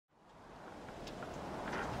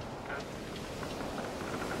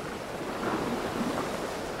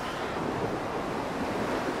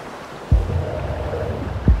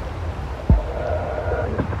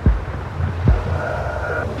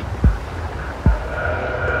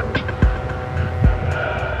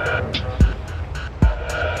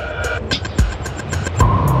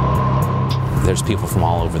people from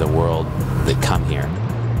all over the world that come here.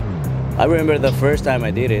 I remember the first time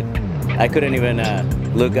I did it, I couldn't even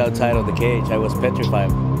look outside of the cage. I was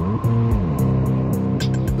petrified.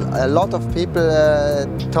 A lot of people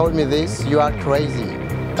told me this: you are crazy.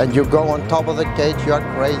 And you go on top of the cage, you are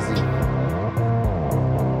crazy.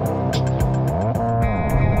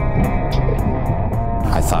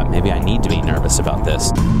 I thought maybe I need to be nervous about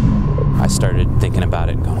this. I started thinking about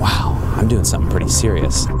it and going, wow, I'm doing something pretty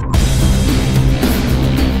serious.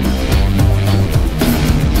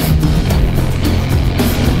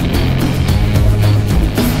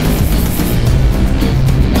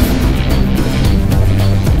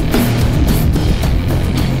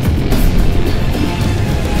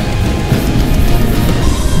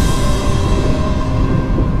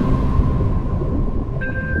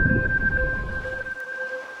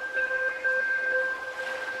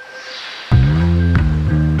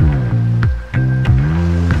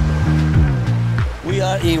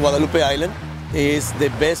 In Guadalupe Island is the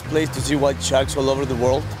best place to see white sharks all over the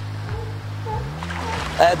world.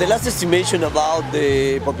 The last estimation about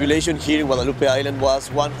the population here in Guadalupe Island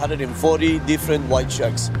was 140 different white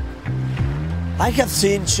sharks. I have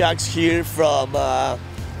seen sharks here from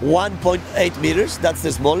 1.8 meters, that's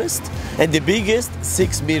the smallest, and the biggest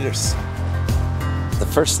 6 meters. The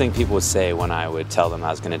first thing people would say when I would tell them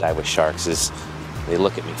I was going to dive with sharks is they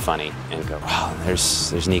look at me funny and go, wow,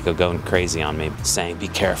 there's Nico going crazy on me, saying, be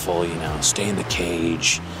careful, you know, stay in the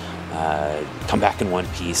cage, come back in one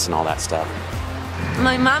piece and all that stuff.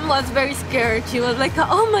 My mom was very scared. She was like,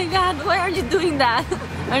 oh my God, why are you doing that?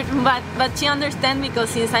 but she understands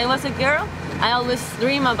because since I was a girl, I always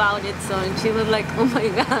dream about it. So and she was like, oh my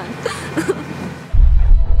God.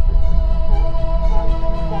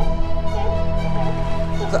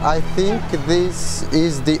 I think this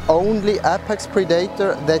is the only apex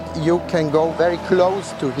predator that you can go very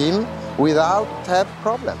close to him without have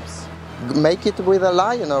problems. Make it with a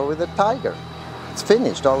lion or with a tiger. It's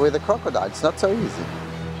finished, or with a crocodile. It's not so easy.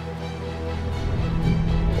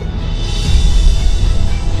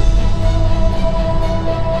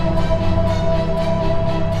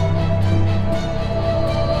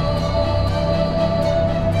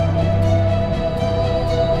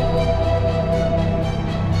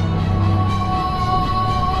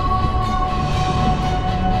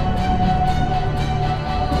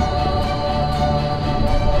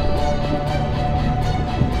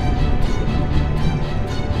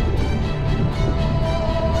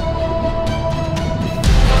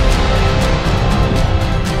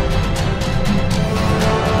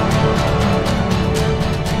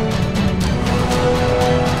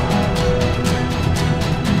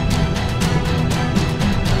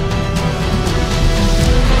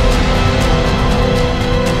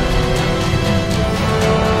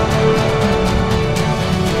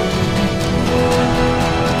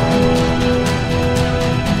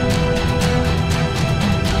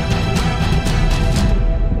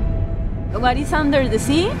 What is under the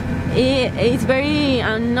sea, it's very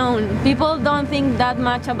unknown. People don't think that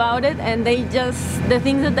much about it, and the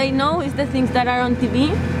things that they know is the things that are on TV,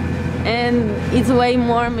 and it's way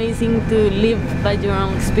more amazing to live by your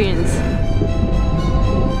own experience.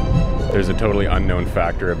 There's a totally unknown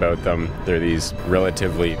factor about them. They're these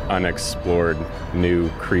relatively unexplored new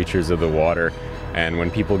creatures of the water, and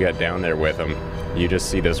when people get down there with them, you just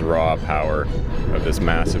see this raw power of this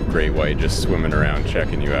massive great white just swimming around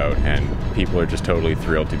checking you out, and people are just totally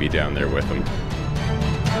thrilled to be down there with them.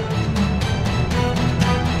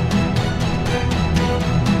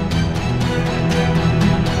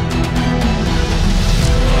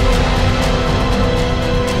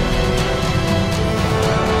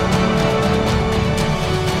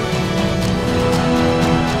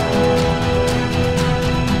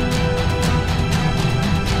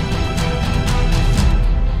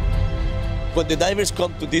 When the divers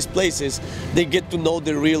come to these places, they get to know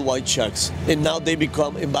the real white sharks, and now they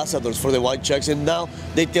become ambassadors for the white sharks, and now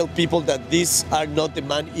they tell people that these are not the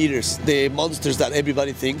man-eaters, the monsters that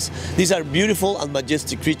everybody thinks. These are beautiful and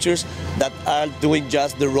majestic creatures that are doing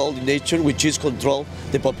just the role in nature, which is control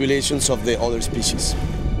the populations of the other species.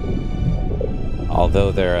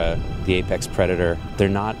 Although they're the apex predator, they're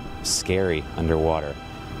not scary underwater.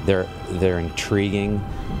 They're intriguing.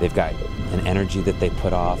 They've got an energy that they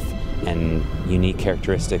put off and unique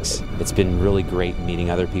characteristics. It's been really great meeting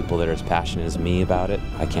other people that are as passionate as me about it.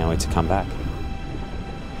 I can't wait to come back.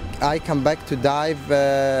 I come back to dive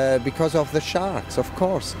because of the sharks, of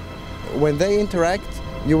course. When they interact,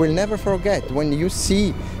 you will never forget. When you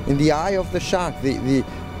see in the eye of the shark,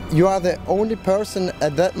 you are the only person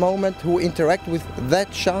at that moment who interact with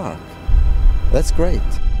that shark. That's great.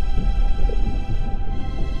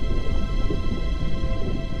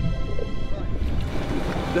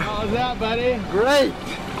 How's that, buddy? Great!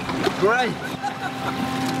 Great!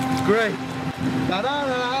 Great!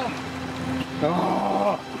 Da-da-da!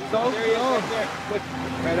 Oh! So There he is, right there. Look,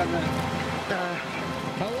 right up there.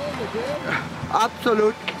 How was it, dude?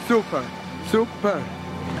 Absolute super! Super!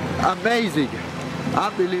 Amazing!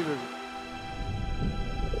 Unbelievable!